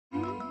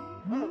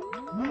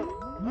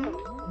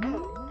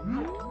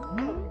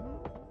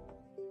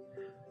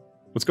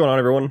What's going on,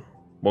 everyone?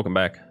 Welcome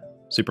back.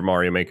 Super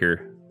Mario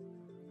Maker.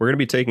 We're going to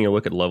be taking a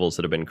look at levels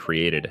that have been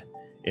created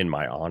in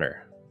my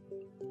honor.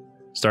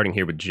 Starting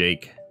here with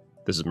Jake.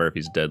 This is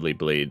Murphy's Deadly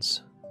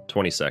Blades.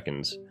 20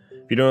 seconds.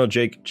 If you don't know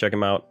Jake, check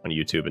him out on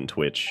YouTube and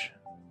Twitch.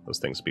 Those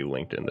things will be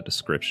linked in the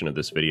description of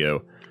this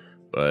video.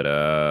 But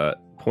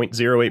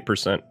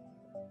 0.08%.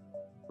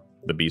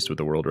 The beast with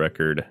the world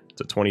record.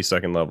 It's a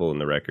 20-second level, and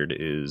the record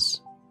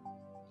is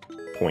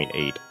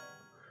 0.8.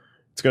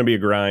 It's going to be a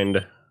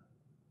grind.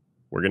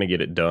 We're going to get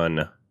it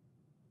done.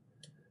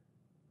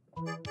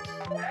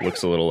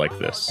 Looks a little like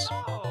this.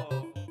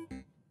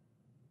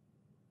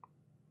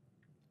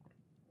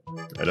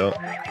 I don't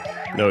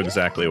know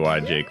exactly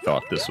why Jake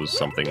thought this was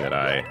something that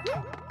I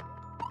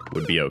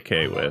would be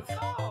okay with.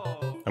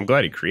 I'm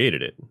glad he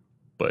created it,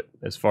 but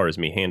as far as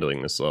me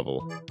handling this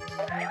level,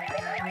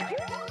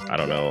 I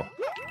don't know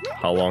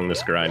how long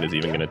this grind is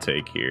even going to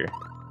take here.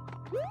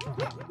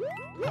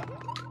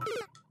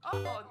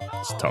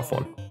 It's a tough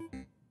one.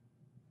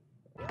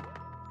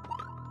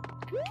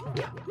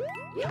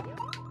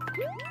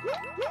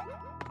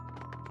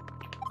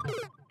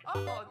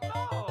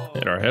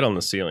 Hit our head on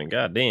the ceiling,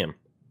 god damn.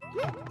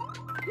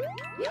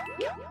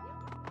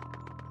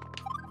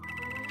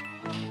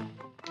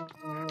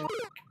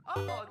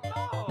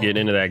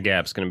 Getting into that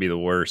gap's gonna be the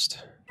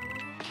worst.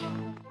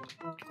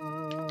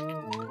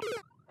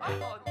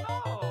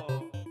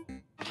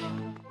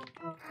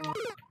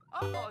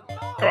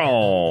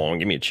 Oh,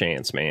 give me a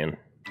chance, man.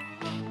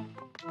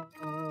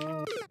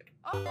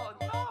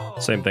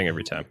 Same thing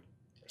every time.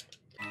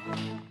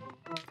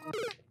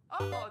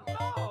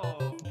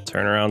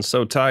 Turn around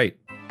so tight.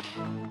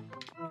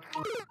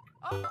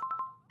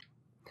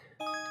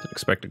 Didn't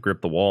expect to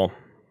grip the wall.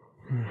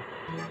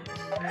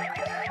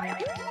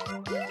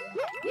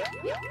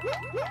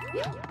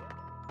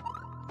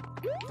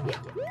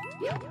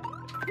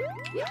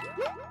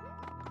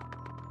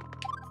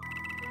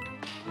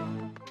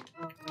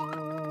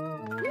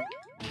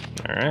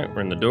 Alright,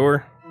 we're in the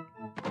door.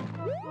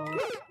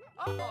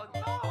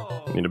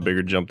 Need a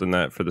bigger jump than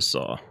that for the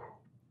saw.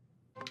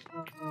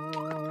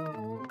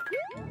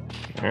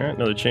 Alright,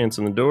 another chance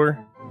in the door.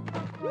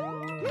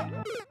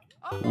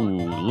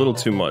 Ooh, a little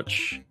too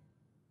much.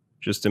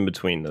 Just in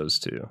between those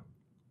two.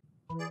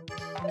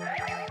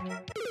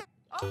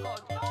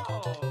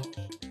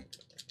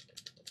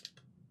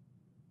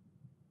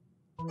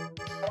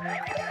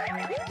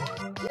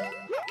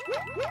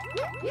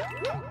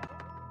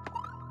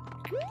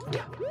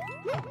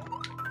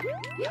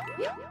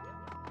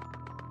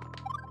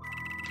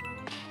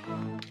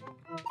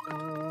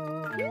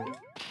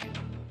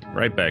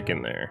 Right back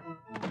in there.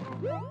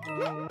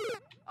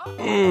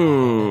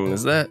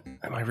 Is that...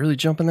 Am I really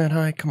jumping that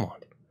high? Come on.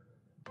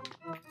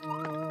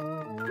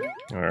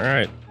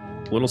 Alright.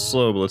 A little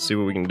slow, but let's see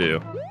what we can do.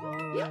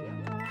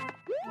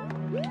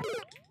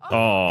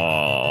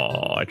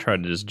 Oh, I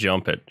tried to just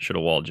jump it. Should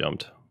have wall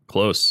jumped.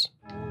 Close.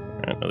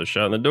 Alright, another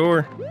shot in the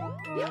door.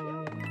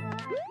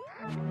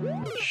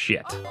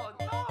 Shit.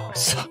 I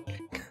suck.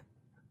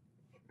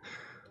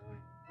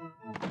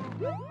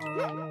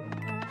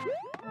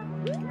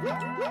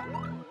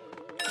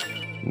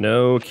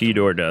 No key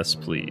door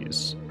dust,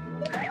 please.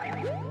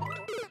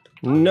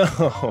 No,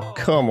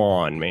 come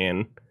on,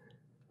 man.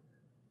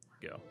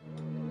 Go.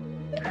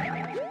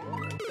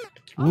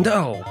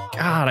 No,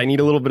 God, I need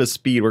a little bit of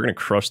speed. We're gonna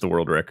crush the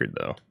world record,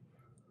 though.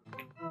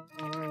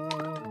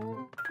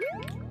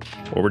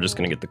 Or we're just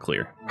gonna get the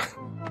clear.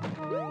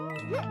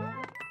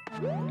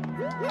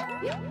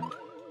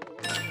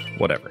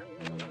 Whatever.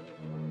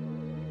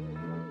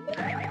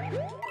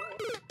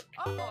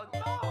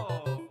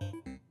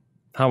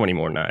 How many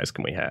more knives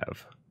can we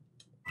have?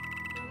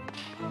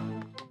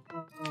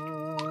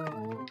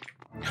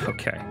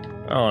 Okay.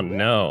 Oh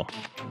no.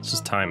 Let's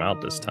just time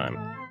out this time.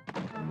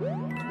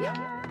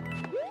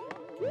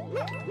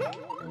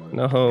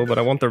 No, but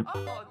I want the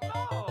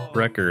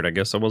record. I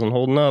guess I wasn't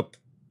holding up.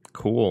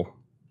 Cool.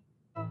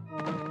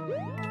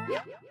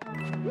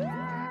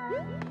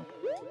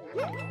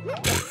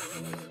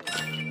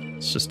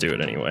 Let's just do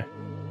it anyway.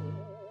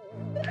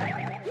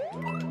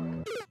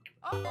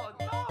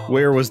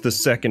 Where was the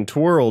second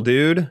twirl,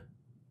 dude?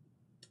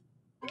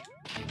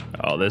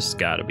 Oh, this has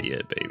got to be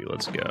it, baby.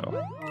 Let's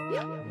go.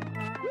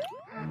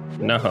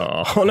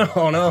 No,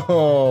 no,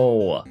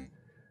 no.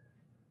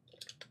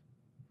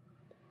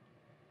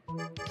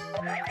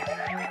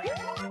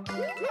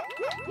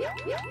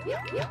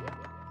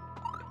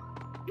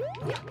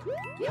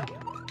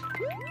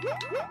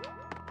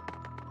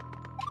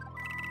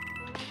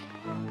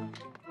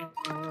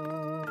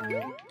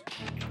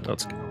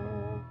 Let's go.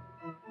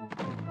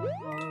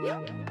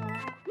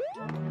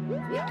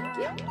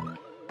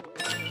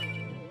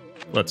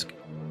 Let's go.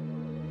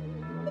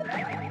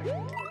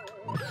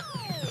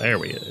 There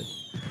we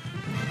is.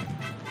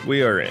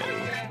 We are in.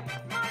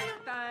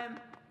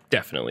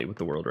 Definitely with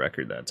the world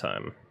record that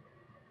time.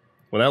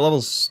 When that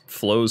level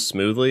flows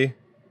smoothly,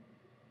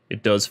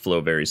 it does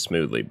flow very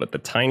smoothly, but the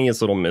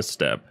tiniest little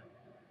misstep,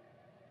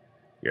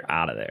 you're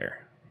out of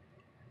there.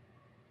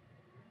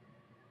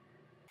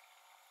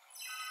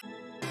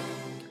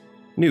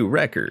 New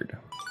record.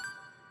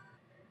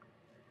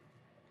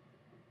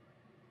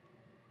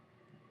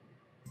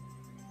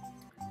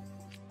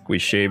 We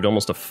shaved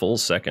almost a full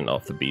second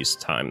off the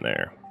beast's time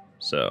there.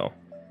 So,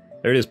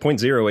 there it is,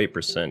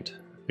 0.08%.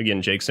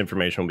 Again, Jake's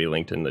information will be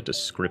linked in the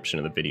description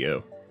of the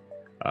video.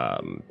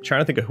 Trying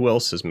to think of who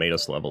else has made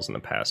us levels in the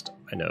past.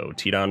 I know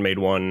T-Don made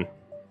one.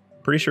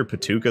 Pretty sure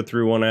Patuka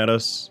threw one at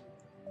us.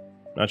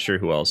 Not sure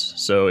who else.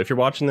 So if you're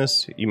watching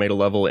this, you made a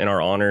level in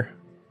our honor,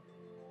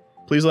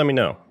 please let me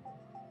know.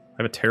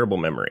 I have a terrible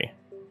memory.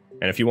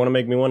 And if you want to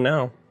make me one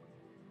now,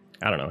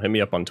 I don't know, hit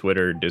me up on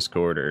Twitter,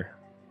 Discord, or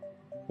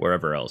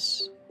wherever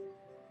else.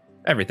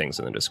 Everything's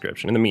in the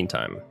description. In the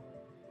meantime,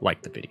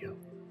 like the video.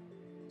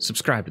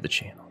 Subscribe to the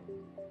channel.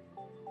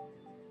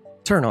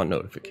 Turn on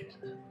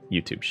notifications.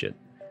 YouTube shit.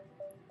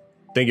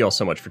 Thank you all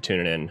so much for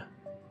tuning in.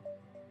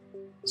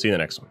 See you in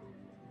the next one.